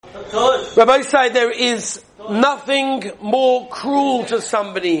Rabbi said there is nothing more cruel to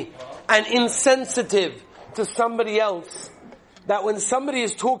somebody and insensitive to somebody else that when somebody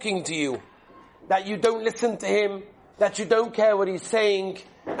is talking to you, that you don't listen to him, that you don't care what he's saying,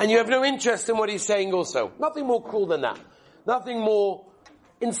 and you have no interest in what he's saying also. Nothing more cruel than that. Nothing more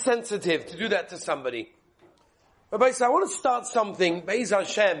insensitive to do that to somebody. Rabbi said, I want to start something, Be'ez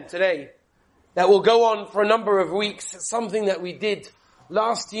Hashem, today, that will go on for a number of weeks. It's something that we did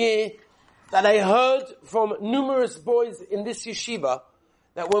last year, that I heard from numerous boys in this yeshiva,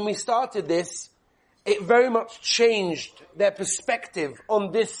 that when we started this, it very much changed their perspective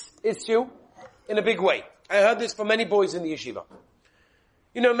on this issue in a big way. I heard this from many boys in the yeshiva.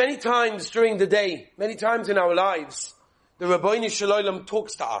 You know, many times during the day, many times in our lives, the Rabbeinu Shalom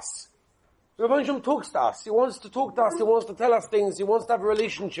talks to us. The Rabbeinu Shalom talks to us. He wants to talk to us. He wants to tell us things. He wants to have a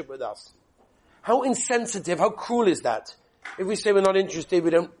relationship with us. How insensitive, how cruel is that? If we say we're not interested, we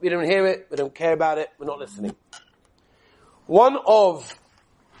don't hear it, we don't care about it, we're not listening. One of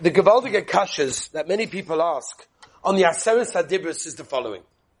the Gewaldige Kashas that many people ask on the Aseres HaDibros is the following.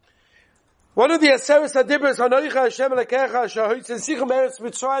 One of the Aseres HaDibros, Hanoicha Hashem Elekecha, Shahoitz Sichem Eretz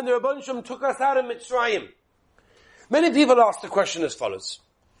Mitzrayim, the Rebbeinu Shalom took us out of Mitzrayim. Many people ask the question as follows.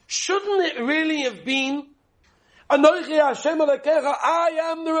 Shouldn't it really have been, Anoichi Hashem Elekecha, I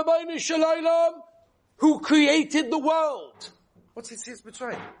am the Rebbeinu Shalom, who created the world? What's Yetzias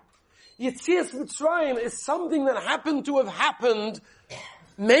Mitzrayim? Yetzias Mitzrayim is something that happened to have happened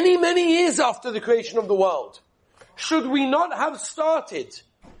many, many years after the creation of the world. Should we not have started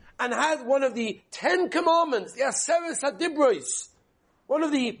and had one of the 10 commandments, the Aseres HaDibros, one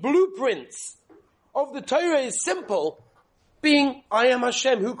of the blueprints of the Torah is simple, being, I am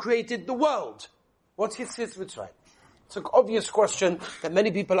Hashem who created the world. What's Yetzias Mitzrayim? It's an obvious question that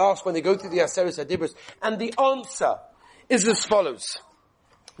many people ask when they go through the Aseres HaDibros. And the answer is as follows.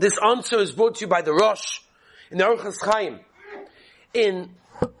 This answer is brought to you by the Rosh in the Orchos Chaim. In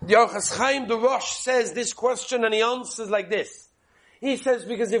the Orchos Chaim, the Rosh says this question and he answers like this. He says,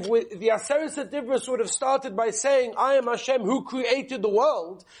 because if the Aseres HaDibros would have started by saying, I am Hashem who created the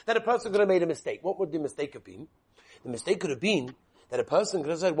world, then a person could have made a mistake. What would the mistake have been? The mistake could have been that a person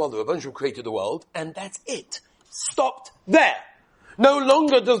could have said, well, the Rebbeinu Shalom created the world, and that's it. Stopped there. No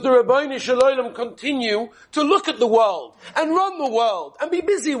longer does the Rabbeinu Shalom continue to look at the world and run the world and be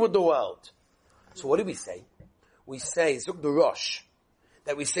busy with the world. So what do we say? We say, Zuk the Rosh,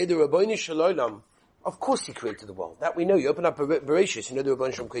 that we say the Rabbeinu Shalom, of course he created the world. That we know. You open up Bereshis, you know the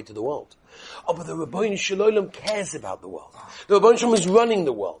Rabbeinu Shalom created the world. Oh, but the Rabbeinu Shalom cares about the world. The Rabbeinu Shalom is running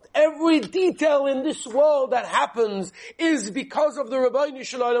the world. Every detail in this world that happens is because of the Rabbeinu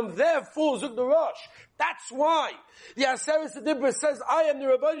Shalom. Therefore, Zuk the Rosh, that's why the Aseres HaDibros says, I am the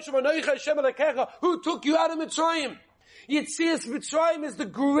Rebbeinu Shalom Hashem Elekecha, who took you out of Mitzrayim. Yetzias Mitzrayim is the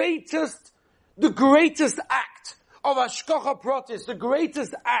greatest act of Hashgacha Pratis, the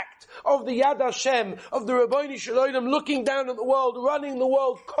greatest act of the Yad Hashem, of the Rebbeinu Shalom looking down at the world, running the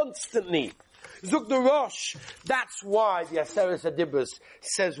world constantly. Zuk the Rosh, that's why the Aseres HaDibros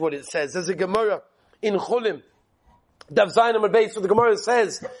says what it says. There's a Gemara in Chulim, Dav Zayin Amud Beis, where the Gemara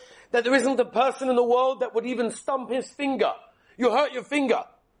says that there isn't a person in the world that would even stump his finger. You hurt your finger.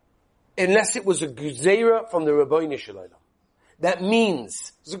 Unless it was a Gezeira from the Rebbeinu Shalom. That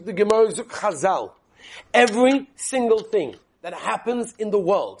means, Zuk the Gemara, Zuk Chazal, every single thing that happens in the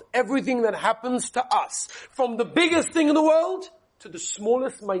world, everything that happens to us, from the biggest thing in the world to the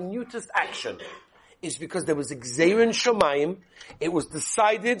smallest, minutest action, is because there was a Gzeir in Shomayim, it was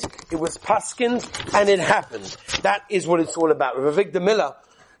decided, it was paskined, and it happened. That is what it's all about. Rav Avigdor Miller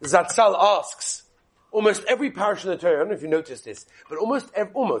Zatzal asks, almost every parish in the Torah, I don't know if you noticed this, but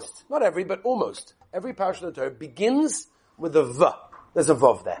not every, but almost every parish in the Torah begins with a V. There's a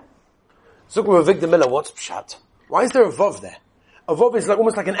Vav there. So Rav Avigdor Miller, what's Pshat? Why is there a Vav there? A Vav is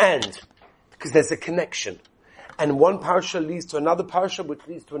almost like an and, because there's a connection. And one parasha leads to another parasha, which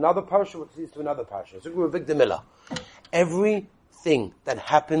leads to another parasha, which leads to another parasha. So Rav Avigdor Miller, everything that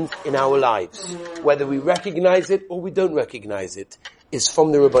happens in our lives, whether we recognize it or we don't recognize it, is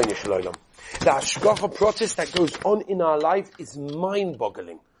from the Rebbeinu Shalom. The Hashgacha Pratis that goes on in our life is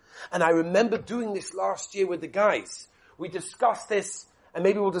mind-boggling. And I remember doing this last year with the guys. We discussed this, and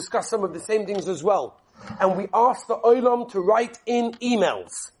maybe we'll discuss some of the same things as well. And we asked the Olam to write in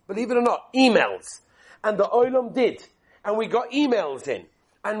emails. Believe it or not, emails. And the Olam did. And we got emails in.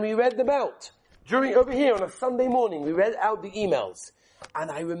 And we read them out. Over here on a Sunday morning, we read out the emails. And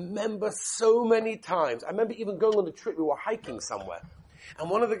I remember so many times, I remember even going on the trip, we were hiking somewhere. And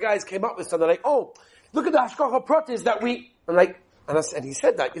one of the guys came up with something like, oh, look at the Hashgacha Pratis that we, and he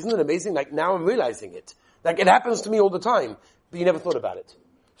said that, isn't it amazing? Like now I'm realizing it. Like it happens to me all the time, but you never thought about it.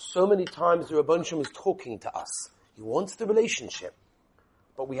 So many times the Rebbeinu Shalom is talking to us. He wants the relationship,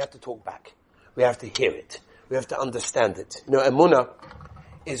 but we have to talk back. We have to hear it. We have to understand it. You know, emunah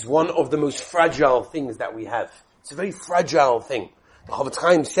is one of the most fragile things that we have. It's a very fragile thing. The Chofetz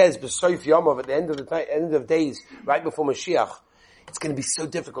Chaim says, B'soif Yomov, at the end of days, right before Mashiach, it's going to be so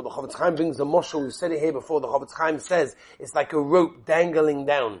difficult. The Chofetz Chaim brings the moshel. We've said it here before. The Chofetz Chaim says it's like a rope dangling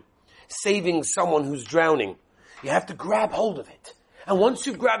down, saving someone who's drowning. You have to grab hold of it. And once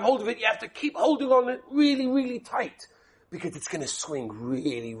you've grabbed hold of it, you have to keep holding on it really, really tight, because it's going to swing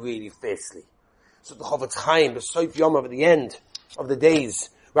really, really fiercely. So the Chofetz Chaim, B'soif Yomov, at the end of the days,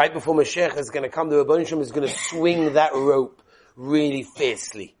 right before Mashiach is going to come, the Rebbeinu Shalom is going to swing that rope really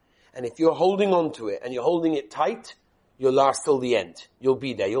fiercely. And if you're holding on to it and you're holding it tight, you'll last till the end. You'll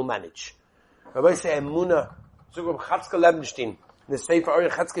be there. You'll manage. Rabbi say emunah. So Rabbi Chatzkel Lebenstein, in the Sefer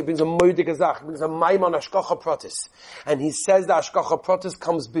Orach Chatzkel, brings a moedige Zach. He brings a maim on Hashgacha Pratis. And he says that Hashgacha Pratis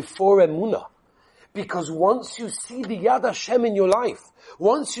comes before emunah. Because once you see the Yad Hashem in your life,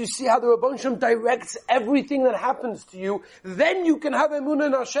 once you see how the Rebbeinu Shalom directs everything that happens to you, then you can have emunah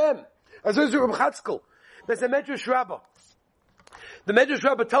in Hashem. As is Rabbi Chatzkel. There's a Medrash Rabbah. The Medrash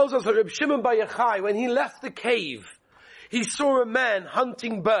Rabbah tells us that Reb Shimon Bar Yochai, when he left the cave, he saw a man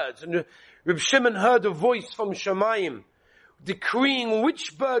hunting birds, and Reb Shimon heard a voice from Shamayim decreeing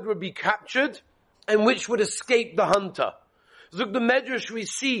which bird would be captured and which would escape the hunter. So the Medrash, we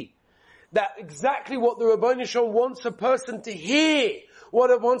see that exactly what the Rebbeinu Shalom wants a person to hear, what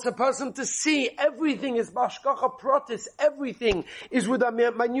it wants a person to see. Everything is b'hashgacha pratis. Everything is with a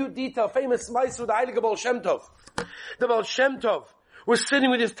minute detail. Famous Ma'aser with the Heilige Baal Shem Tov. The Baal Shem Tov was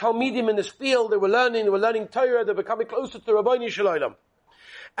sitting with his Talmidim in this field. They were learning Torah. They were becoming closer to Rebbeinu Shalom.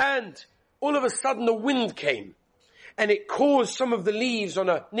 And all of a sudden the wind came, and it caused some of the leaves on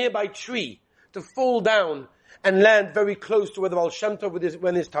a nearby tree to fall down and land very close to where the Baal Shem Tov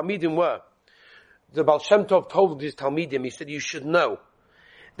when his Talmidim were. The Baal Shem Tov told his Talmidim, he said, you should know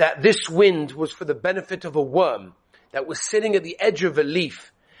that this wind was for the benefit of a worm that was sitting at the edge of a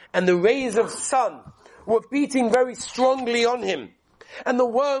leaf, and the rays of sun were beating very strongly on him. And the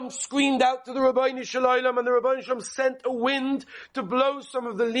worm screamed out to the Rebbeinu Shalom, and the Rebbeinu Shalom sent a wind to blow some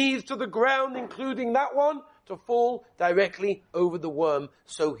of the leaves to the ground, including that one, to fall directly over the worm,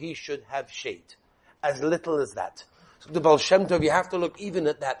 so he should have shade. As little as that. So the Baal Shem Tov, you have to look even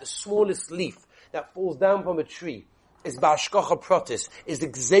at that. The smallest leaf that falls down from a tree is b'hashgacha pratis, is the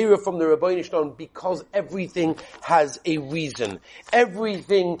gzeira from the Rebbeinu Shalom, because everything has a reason.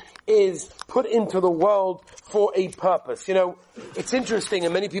 Everything is put into the world for a purpose. You know, it's interesting,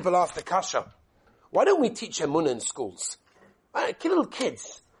 and many people ask the kasha, why don't we teach emunah in schools? Little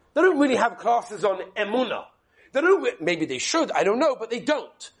kids, they don't really have classes on emunah. They don't, maybe they should, I don't know, but they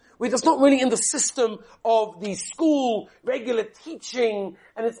don't. It's not really in the system of the school regular teaching,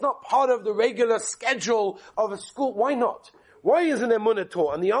 and it's not part of the regular schedule of a school. Why not? Why isn't emunah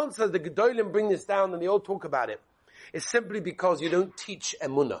taught? And the answer, the Gedolim bring this down and they all talk about it, is simply because you don't teach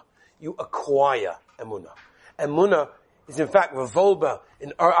emunah. You acquire emunah. Emunah is in fact, Rav Wolbe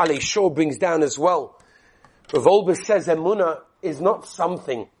in Ar Alei Shor brings down as well. Rav Wolbe says emunah is not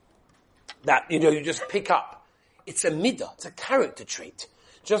something that, you just pick up. It's a midah. It's a character trait.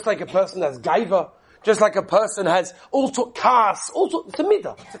 Just like a person has gaiva, just like a person has it's a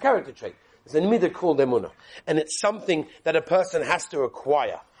midah, it's a character trait. It's a midah called emunah. And it's something that a person has to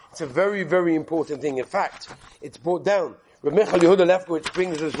acquire. It's a very, very important thing. In fact, it's brought down. Reb Michal Yehuda Lefkowitz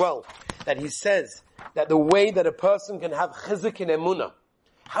brings as well, that he says that the way that a person can have chizuk in emunah,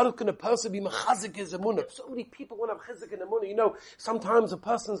 how can a person be mechazik his emunah? So many people want to have chizuk in emunah. Sometimes a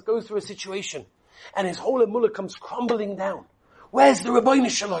person goes through a situation, and his whole emunah comes crumbling down. Where's the Rebbeinu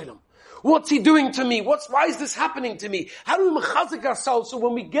Shalom? What's he doing to me? Why is this happening to me? How do we mechazik ourselves so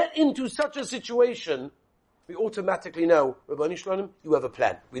when we get into such a situation, we automatically know, Rebbeinu Shalom, you have a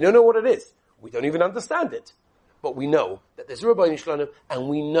plan. We don't know what it is. We don't even understand it. But we know that there's a Rebbeinu Shalom, and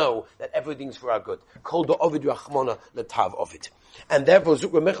we know that everything's for our good. Kol da'ovid rachmana l'tav ovid. And therefore,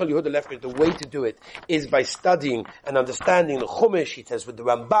 Zuk Michal Yehuda Lefkowitz, the way to do it is by studying and understanding the Chumash, he says, with the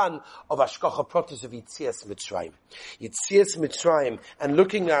Ramban of Hashgacha Pratis of Yitzias Mitzrayim. Yitzias Mitzrayim and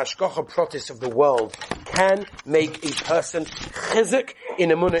looking at Hashgacha Pratis of the world can make a person chizuk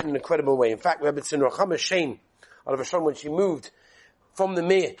in emunah in an incredible way. In fact, Rebbe Tzin Rochama Shein, when she moved from the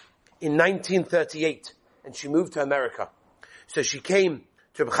Mir in 1938, and she moved to America. So she came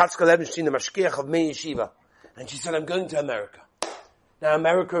to Rebbe Chatzkel Lebenstein, the Mashgiach of Meir Yeshiva, and she said, I'm going to America. Now,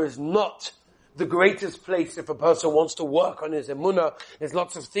 America is not the greatest place if a person wants to work on his emunah. There's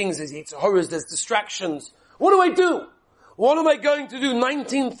lots of things, there's horrors, there's distractions. What do I do? What am I going to do?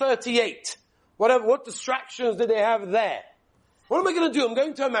 1938. What distractions did they have there? What am I going to do? I'm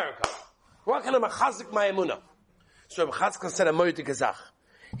going to America. What can I machazik my emunah? So Rabbi Chatzkel said a moed gazach.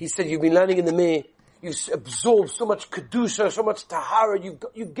 He said, you've been learning in the Mir, you've absorbed so much kedusha, so much tahara,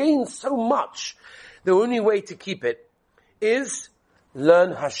 you've gained so much. The only way to keep it is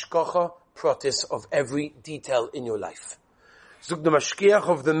learn hashgacha pratis of every detail in your life. Zug the mashkiach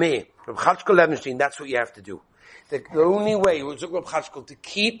of the Mir, Rabbi Chatzkel Levenstein, that's what you have to do. The only way, Zug Rabbi Chatzkel, to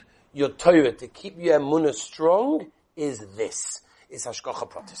keep your Torah, to keep your emunah strong, is this. Is hashgacha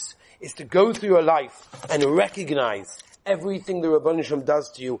pratis. Is to go through your life and recognize everything the Rabban Shem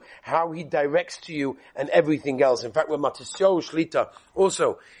does to you, how he directs to you, and everything else. In fact, when Matisyahu Shlita,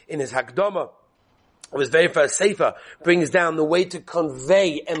 also in his Hakdama, his very first Sefer, brings down the way to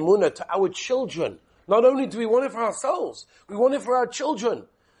convey emunah to our children. Not only do we want it for ourselves, we want it for our children.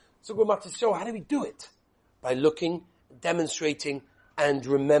 So with Matisyahu, how do we do it? By looking, demonstrating, and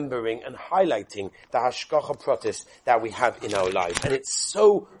remembering and highlighting the hashgacha pratis that we have in our lives. And it's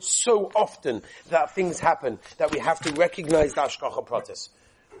so often that things happen that we have to recognize the hashgacha pratis.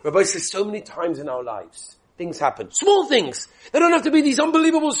 Rabbi says so many times in our lives, things happen. Small things. They don't have to be these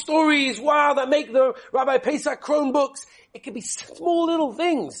unbelievable stories, wow, that make the Rabbi Pesach Krohn books. It could be small little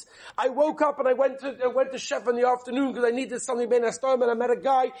things. I woke up and I went to Chef in the afternoon because I needed something ben Astorm, and I met a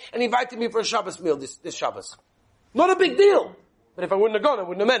guy and he invited me for a Shabbos meal this Shabbos. Not a big deal. But if I wouldn't have gone, I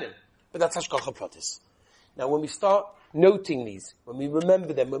wouldn't have met him. But that's hashgacha pratis. Now when we start noting these, when we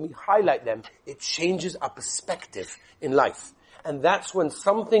remember them, when we highlight them, it changes our perspective in life. And that's when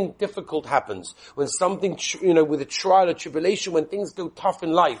something difficult happens, when something, with a trial or tribulation, when things go tough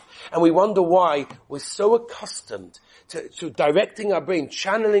in life, and we wonder why we're so accustomed to directing our brain,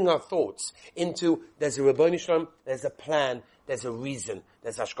 channeling our thoughts into, there's a Rebbeinu Shalom, there's a plan, there's a reason,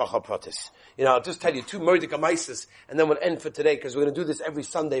 there's hashgacha pratis. I'll just tell you 2 Mordechai Maises, and then we'll end for today, because we're going to do this every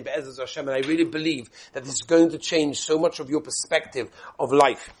Sunday, Be'ezus Hashem, and I really believe that this is going to change so much of your perspective of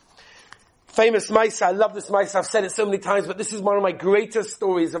life. Famous Maisa, I love this Maisa, I've said it so many times, but this is one of my greatest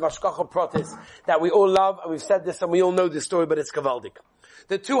stories of hashgacha pratis that we all love, and we've said this and we all know this story, but it's gavaldik.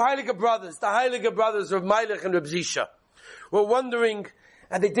 The 2 Heilige brothers, the Heilige brothers of Meilech and Reb Zisha, were wondering,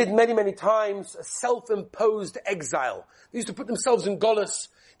 and they did many times, a self-imposed exile. They used to put themselves in golus.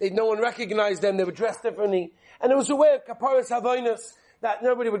 No one recognized them. They were dressed differently. And it was a way of kaparas havonos that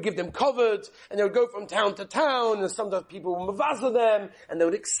nobody would give them covered, and they would go from town to town, and sometimes people would mavaza them, and they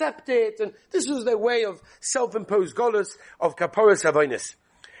would accept it. And this was their way of self-imposed golus of kaparas havonos.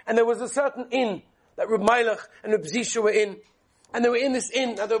 And there was a certain inn that Reb Meilech and Reb Zisha were in. And they were in this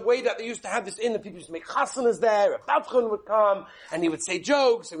inn, and the way that they used to have this inn, the people used to make chasanas there, a Batchon would come, and he would say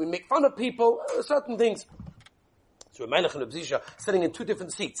jokes, and we'd make fun of people, certain things. So Reb Meilech and Reb Zisha sitting in 2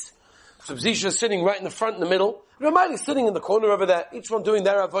 different seats. So Reb Zisha is sitting right in the front, in the middle. Reb Meilech is sitting in the corner over there, each one doing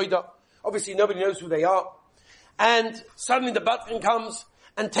their avodah. Obviously nobody knows who they are. And suddenly the Batchon comes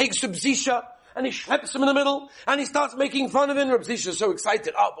and takes Reb Zisha, and he schleps him in the middle, and he starts making fun of him. Reb Zisha is so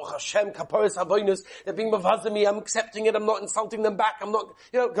excited. Baruch Hashem, kaparas havonos, they're being mavazah me, I'm accepting it, I'm not insulting them back, I'm not,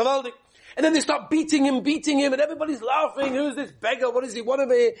 gavaldik. And then they start beating him, and everybody's laughing. Who's this beggar? What is he? What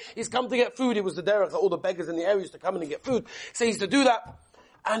of it? He's come to get food. It was the derech, all the beggars in the area used to come in and get food. So he used to do that.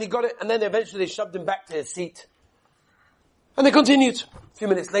 And he got it, and then eventually they shoved him back to his seat. And they continued. A few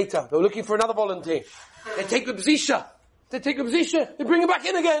minutes later, they were looking for another volunteer. They take Reb Zisha. They bring him back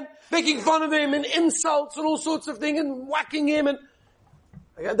in again, making fun of him, and insults, and all sorts of things, and whacking him, and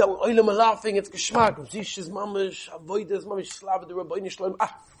again, the oilam are laughing, it's geschmack. Reb Zisha's mamish, avoidas, mamish slav, the Rebbeinu Shalom. A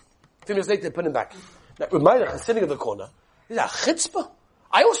few minutes later, they put him back. Now, Reb Meilech is sitting in the corner. He's a chutzpah.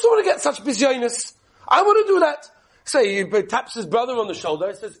 I also want to get such bizyonis. I want to do that. So he taps his brother on the shoulder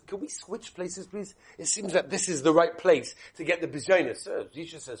and says, can we switch places, please? It seems that this is the right place to get the bizyonis.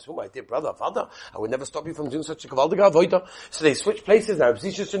 Zisha says, my dear brother, father, I would never stop you from doing such a kavaldig avodah. So they switch places. Now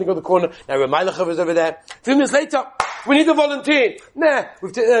Zisha's sitting in the corner. Now Reb Meilech is over there. A few minutes later, we need a volunteer. Nah,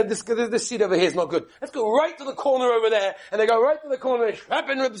 this seat over here is not good. Let's go right to the corner over there. And they go right to the corner,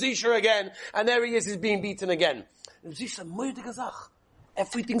 schlepping Reb Zisha again. And there he is, he's being beaten again. Reb Zisha, moed gazach.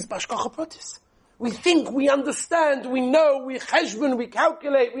 Everything's bashgacha pratis. We think, we understand, we know, we cheshbon, we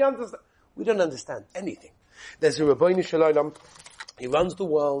calculate, we understand. We don't understand anything. There's a Rebbeinu Shalom, he runs the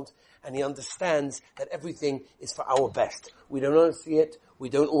world, and he understands that everything is for our best. We don't always see it, we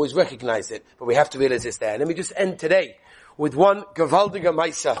don't always recognize it, but we have to realize it's there. Let me just end today with one Gavaldiga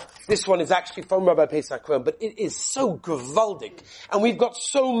Maisa. This one is actually from Rabbi Pesach Krohn, but it is so Gavaldig. And we've got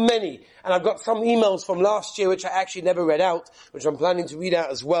so many, and I've got some emails from last year which I actually never read out, which I'm planning to read out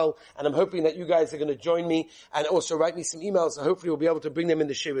as well, and I'm hoping that you guys are going to join me and also write me some emails, so hopefully we'll be able to bring them in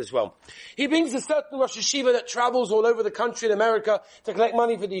the shir as well. He brings a certain Rosh Yeshiva that travels all over the country in America to collect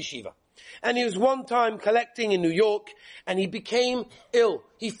money for the yeshiva. And he was one time collecting in New York, and he became ill.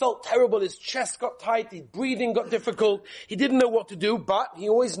 He felt terrible. His chest got tight. His breathing got difficult. He didn't know what to do, but he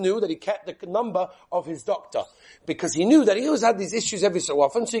always knew that he kept the number of his doctor, because he knew that he always had these issues every so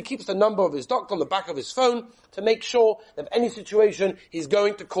often. So he keeps the number of his doctor on the back of his phone to make sure that if any situation, he's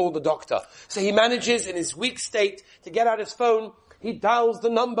going to call the doctor. So he manages in his weak state to get out his phone. He dials the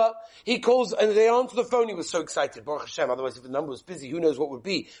number, he calls, and they answer the phone. He was so excited, Baruch Hashem. Otherwise, if the number was busy, who knows what would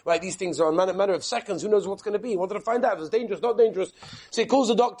be, right? These things are a matter of seconds. Who knows what's going to be? He wanted to find out if it's dangerous, not dangerous. So he calls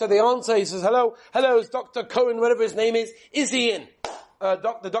the doctor, they answer, he says, hello, it's Dr. Cohen, whatever his name is he in?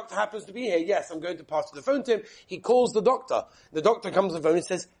 The doctor happens to be here. Yes, I'm going to pass the phone to him. He calls the doctor. The doctor comes to the phone and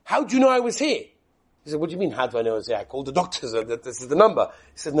says, how do you know I was here? He said, what do you mean, how do I know I was here? I called the doctor, so this is the number.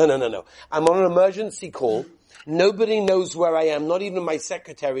 He said, no. I'm on an emergency call. Nobody knows where I am, not even my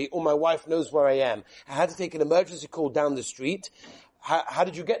secretary or my wife knows where I am. I had to take an emergency call down the street. How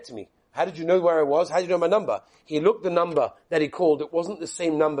did you get to me? How did you know where I was? How did you know my number? He looked the number that he called. It wasn't the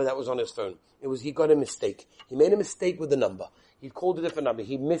same number that was on his phone. He got a mistake. He made a mistake with the number. He called a different number.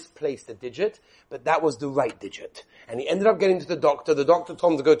 He misplaced a digit, but that was the right digit. And he ended up getting to the doctor. The doctor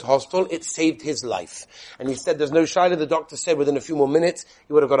told him to go to hospital. It saved his life. And he said, there's no shaila. The doctor said within a few more minutes,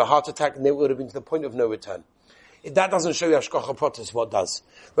 he would have got a heart attack and it would have been to the point of no return. If that doesn't show you Hashgacha Pratis, what does?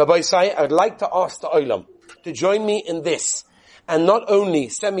 Rabbi Isai, I would like to ask the Olam to join me in this. And not only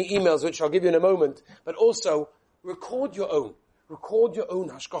send me emails, which I'll give you in a moment, but also record your own. Record your own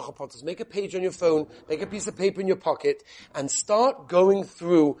Hashgacha Pratis. Make a page on your phone, make a piece of paper in your pocket, and start going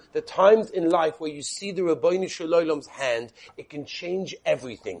through the times in life where you see the Rabbeinu Shalom's hand. It can change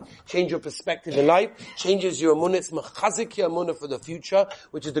everything. Change your perspective in life, changes your emunah. It's mechazik your emunah for the future,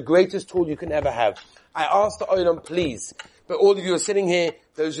 which is the greatest tool you can ever have. I ask the Olam, please, but all of you are sitting here,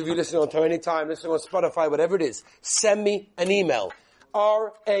 those of you listening on Torah Anytime, listening on Spotify, whatever it is, send me an email.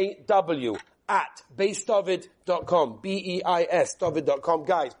 raw@beisdavid.com. BEIS David.com.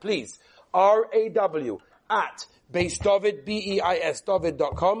 Guys, please. raw@beisdavid, BEIS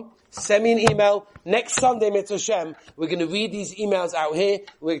David.com. Send me an email. Next Sunday, Mitzvah Hashem, we're going to read these emails out here.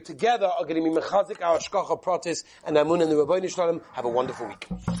 We together are going to be mechazik our Hashgacha Pratis and Amun and the Rabbeinu Shalom. Have a wonderful week.